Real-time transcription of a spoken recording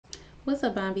What's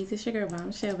up, Bombies? It's your girl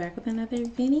Bombshell back with another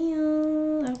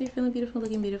video. I hope you're feeling beautiful,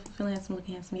 looking beautiful, feeling handsome,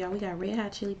 looking handsome. Y'all, we got red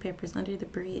hot chili peppers under the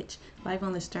bridge, live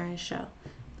on the Stern Show.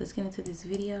 Let's get into this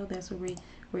video. That's what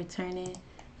we're turning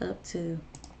up to.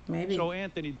 Maybe. So,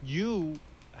 Anthony, you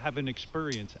have an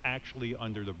experience actually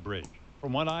under the bridge.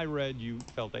 From what I read, you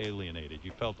felt alienated.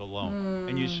 You felt alone.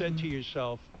 And you said to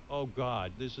yourself, oh,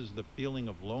 God, this is the feeling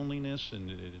of loneliness, and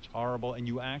it's horrible. And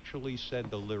you actually said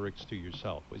the lyrics to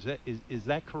yourself. Is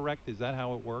that correct? Is that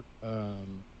how it worked?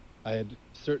 I had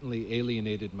certainly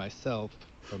alienated myself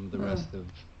from the rest of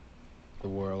the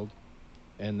world.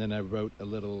 And then I wrote a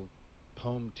little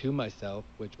poem to myself,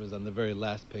 which was on the very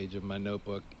last page of my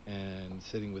notebook, and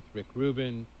sitting with Rick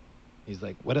Rubin. He's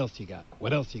like, what else you got?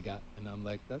 What else you got? And I'm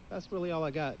like, that's really all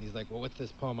I got. And he's like, well, what's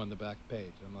this poem on the back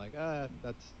page? I'm like,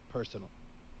 that's personal.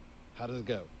 How does it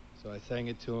go? So I sang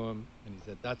it to him, and he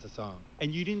said, that's a song.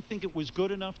 And you didn't think it was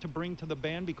good enough to bring to the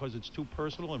band because it's too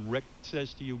personal? And Rick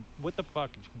says to you, what the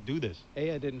fuck, do this?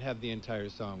 A, I didn't have the entire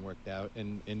song worked out,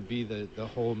 and B, the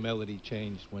whole melody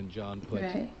changed when John put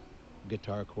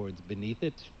guitar chords beneath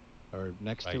it, or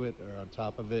next to it, or on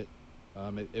top of it.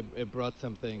 It brought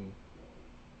something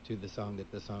to the song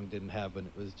that the song didn't have when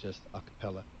it was just a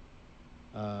cappella.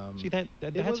 See, that's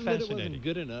fascinating. It wasn't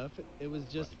good enough. It was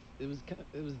just, it was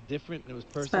different, and it was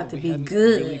personal. It's about to we be hadn't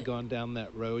good. really gone down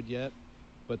that road yet.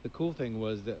 But the cool thing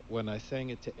was that when I sang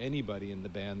it to anybody in the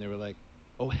band, they were like,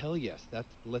 oh, hell yes,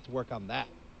 let's work on that.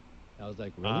 I was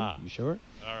like, really? You sure?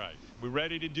 All right. We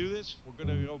ready to do this? We're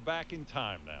going to go back in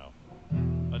time now.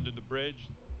 Under the bridge,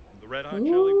 the Red Hot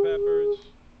Chili Peppers,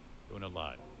 doing it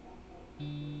live.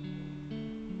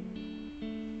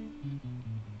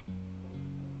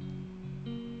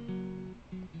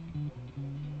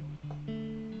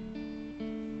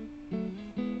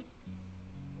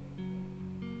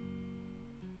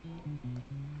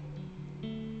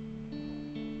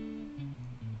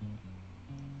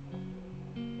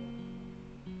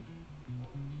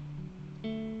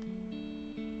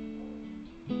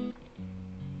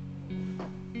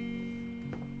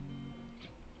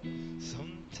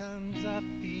 Sometimes I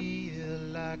feel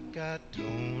like I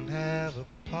don't have a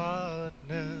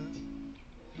partner.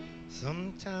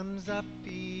 Sometimes I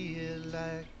feel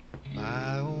like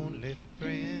my only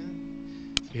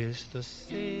friend is the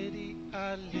city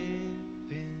I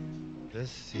live in, the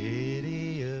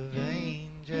city of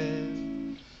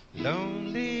angels.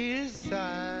 Lonely as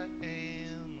I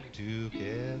am,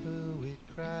 together we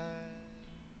cry.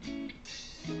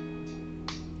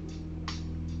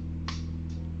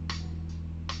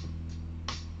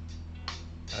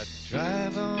 I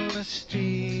drive on the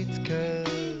streets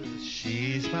 'cause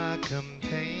she's my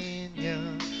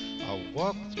companion. I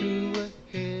walk through a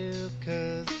hill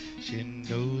 'cause she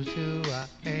knows who I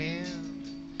am.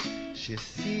 She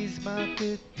sees my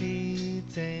good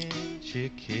deeds and she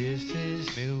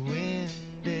kisses me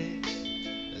windy.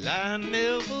 Well, I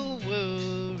never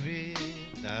worry,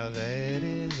 now that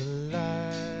is a lie.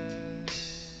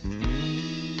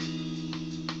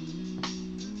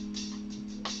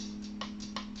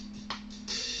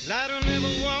 I don't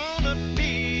ever wanna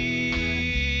feel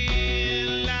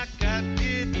like I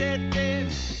did that day.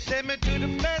 Take me to the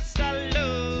place I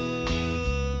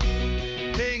love,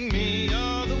 take me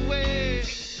all the way.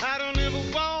 I don't ever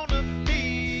wanna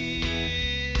feel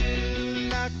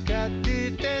like I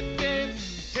did that day.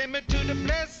 Take me to the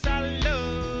place I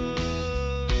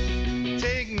love,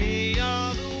 take me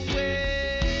all the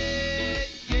way.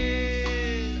 Yeah,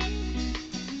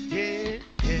 yeah,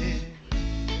 yeah.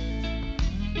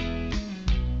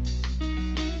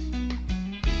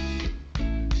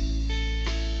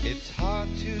 It's hard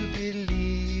to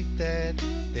believe that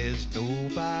there's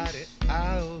nobody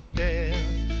out there.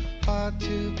 Hard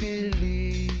to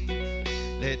believe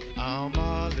that I'm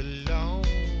all alone.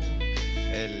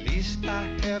 At least I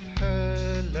have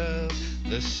her love,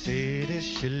 the steady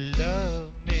she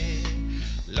love me.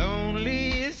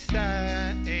 Lonely as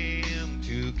I am,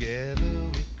 together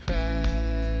we cry.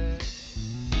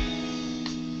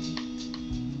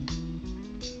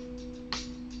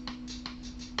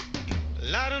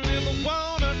 I don't ever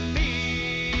wanna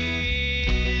feel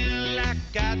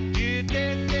like I did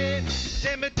that day.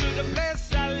 Take me to the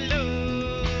place I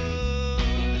love,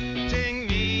 take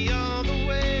me all the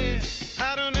way.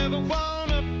 I don't ever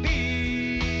wanna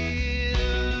feel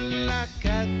like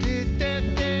I did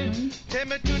that day. Take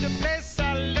me to the place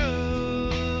I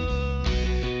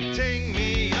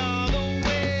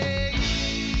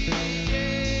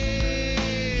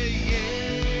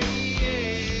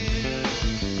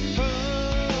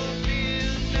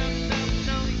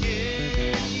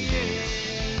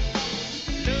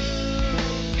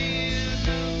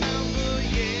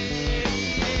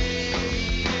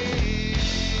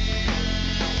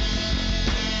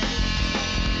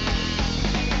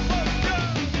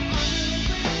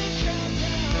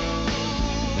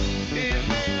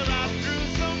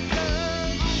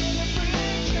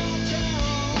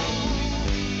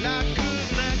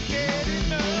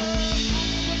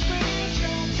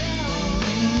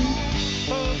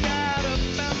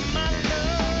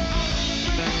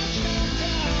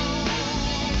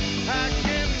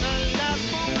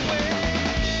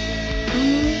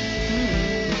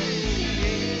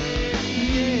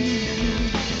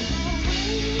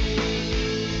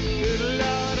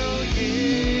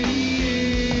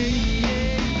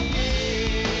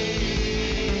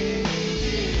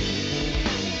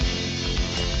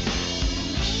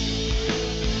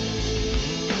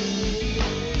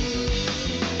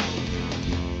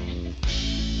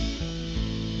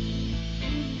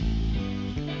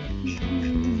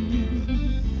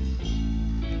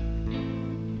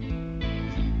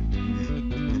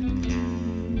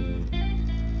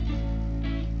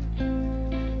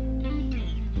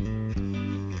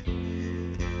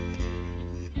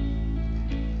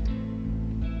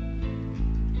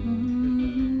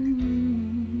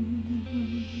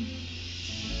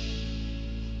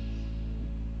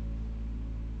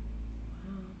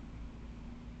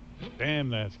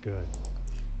Damn, that's good.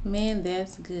 Man,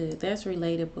 that's good. That's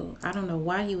relatable. I don't know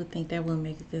why he would think that would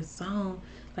make a good song.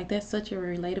 Like, that's such a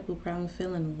relatable problem,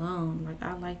 feeling alone. Like,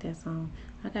 I like that song.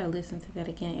 I gotta listen to that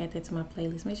again, add that to my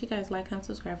playlist. Make sure you guys like, comment,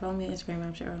 subscribe, follow me on Instagram.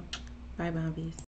 I'm sure. Bye, Bombies.